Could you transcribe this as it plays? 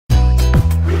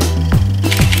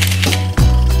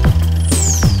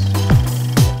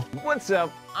What's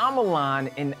up? I'm Milan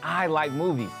and I like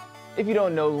movies. If you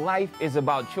don't know, life is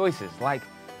about choices. Like,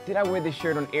 did I wear this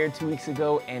shirt on air 2 weeks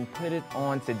ago and put it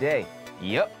on today?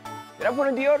 Yep. Did I put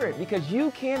on deodorant? Because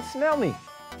you can't smell me.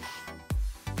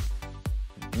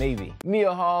 Maybe.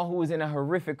 Mia Hall, who was in a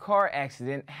horrific car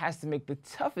accident, has to make the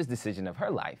toughest decision of her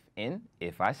life in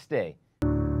If I Stay.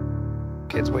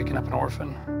 Kid's waking up an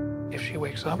orphan. If she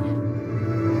wakes up.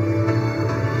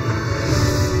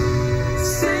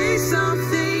 Say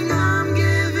something, I'm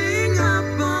giving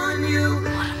up on you. What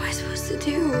am I supposed to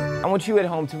do? I want you at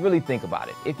home to really think about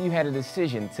it. If you had a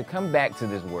decision to come back to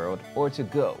this world or to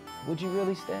go, would you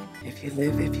really stay? If you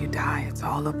live, if you die, it's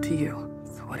all up to you.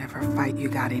 So whatever fight you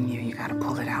got in you gotta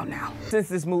pull it out now. Since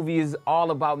this movie is all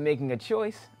about making a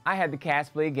choice, I had the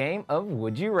cast play a game of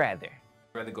Would You Rather.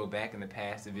 Rather go back in the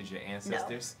past to visit your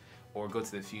ancestors, or go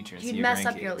to the future and see You'd your mess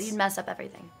grandkids? up you'd mess up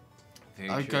everything. Very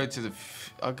true.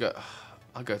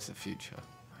 I'll go to the future.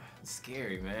 It's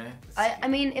scary, man. It's I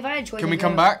mean, if I had a choice, Can we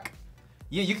come back?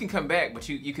 Yeah, you can come back, but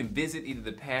you can visit either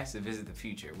the past or visit the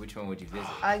future. Which one would you visit?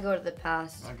 I'd go to the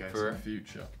past. I'll go to For- the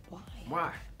future. Why?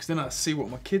 Why? Because then I see what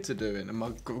my kids are doing and my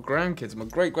grandkids, my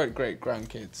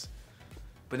great-great-great-grandkids.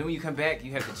 But then when you come back,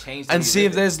 you have to change. And see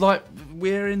if there's like,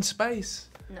 we're in space.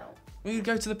 No. We could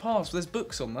go to the past. There's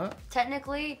books on that.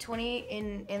 Technically,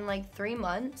 in like 3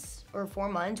 months or 4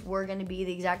 months, we're gonna be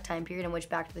the exact time period in which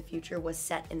Back to the Future was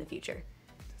set in the future.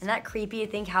 Isn't that creepy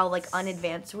to think how like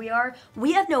unadvanced we are?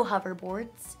 We have no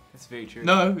hoverboards. That's very true.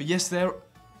 No, yes, there.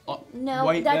 No,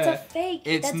 wait that's there. a fake.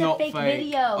 It's that's not a fake fake.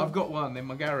 video. I've got one in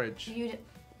my garage. You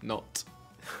Not.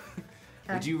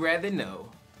 Would you rather know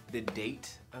the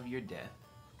date of your death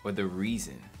or the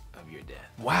reason of your death?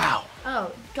 Wow.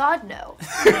 Oh, God, no.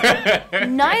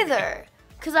 Neither.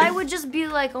 Because I would just be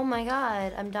like, oh my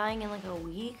God, I'm dying in like a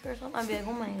week or something. I'd be like,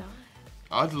 oh my God.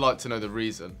 I'd like to know the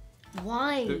reason.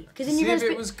 Why? Because See if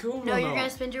it was cool No, or you're not. gonna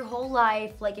spend your whole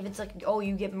life, like if it's like, oh,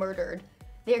 you get murdered,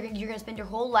 you're gonna spend your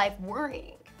whole life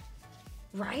worrying.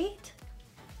 Right?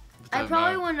 I Don't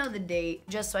probably know. want to know the date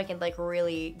just so I can like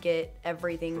really get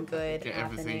everything good Get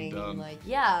happening. everything done. Like,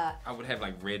 yeah. I would have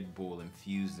like Red Bull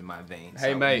infused in my veins. Hey,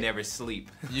 so I mate. would never sleep.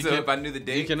 You So can- if I knew the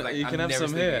date, can- like, you can I'm have never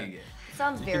some sleeping here. again.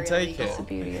 Sounds very take illegal. it. That's the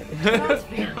beauty of it. Sounds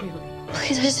very illegal.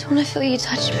 Please, I just want to feel you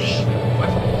touch me.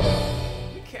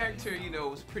 The character, you know,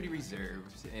 was pretty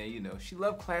reserved, and you know, she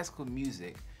loved classical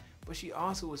music, but she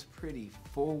also was pretty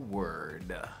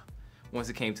forward. Once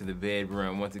it came to the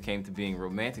bedroom, once it came to being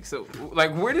romantic. So,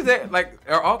 like, where does that, like,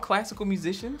 are all classical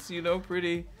musicians, you know,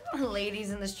 pretty?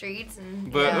 Ladies in the streets and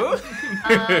But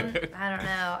yeah. I don't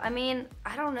know. I mean,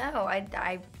 I don't know.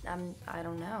 I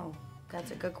don't know.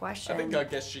 That's a good question. I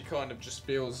guess she kind of just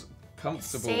feels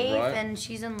comfortable, Safe right? and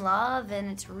she's in love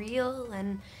and it's real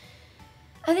and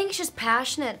I think she's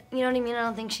passionate. You know what I mean? I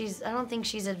don't think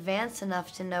she's advanced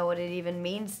enough to know what it even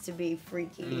means to be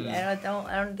freaky. I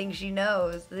don't think she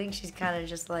knows. I think she's kind of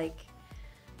just like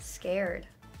scared,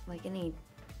 like any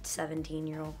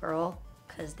 17-year-old girl,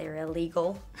 because they're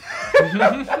illegal.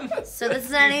 So this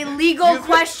is an illegal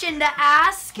question to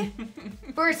ask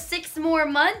for 6 more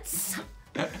months.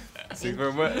 6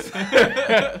 more months. Now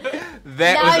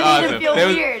That was I need to awesome. feel That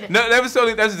was- weird. No, that was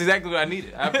exactly what I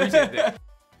needed. I appreciate that.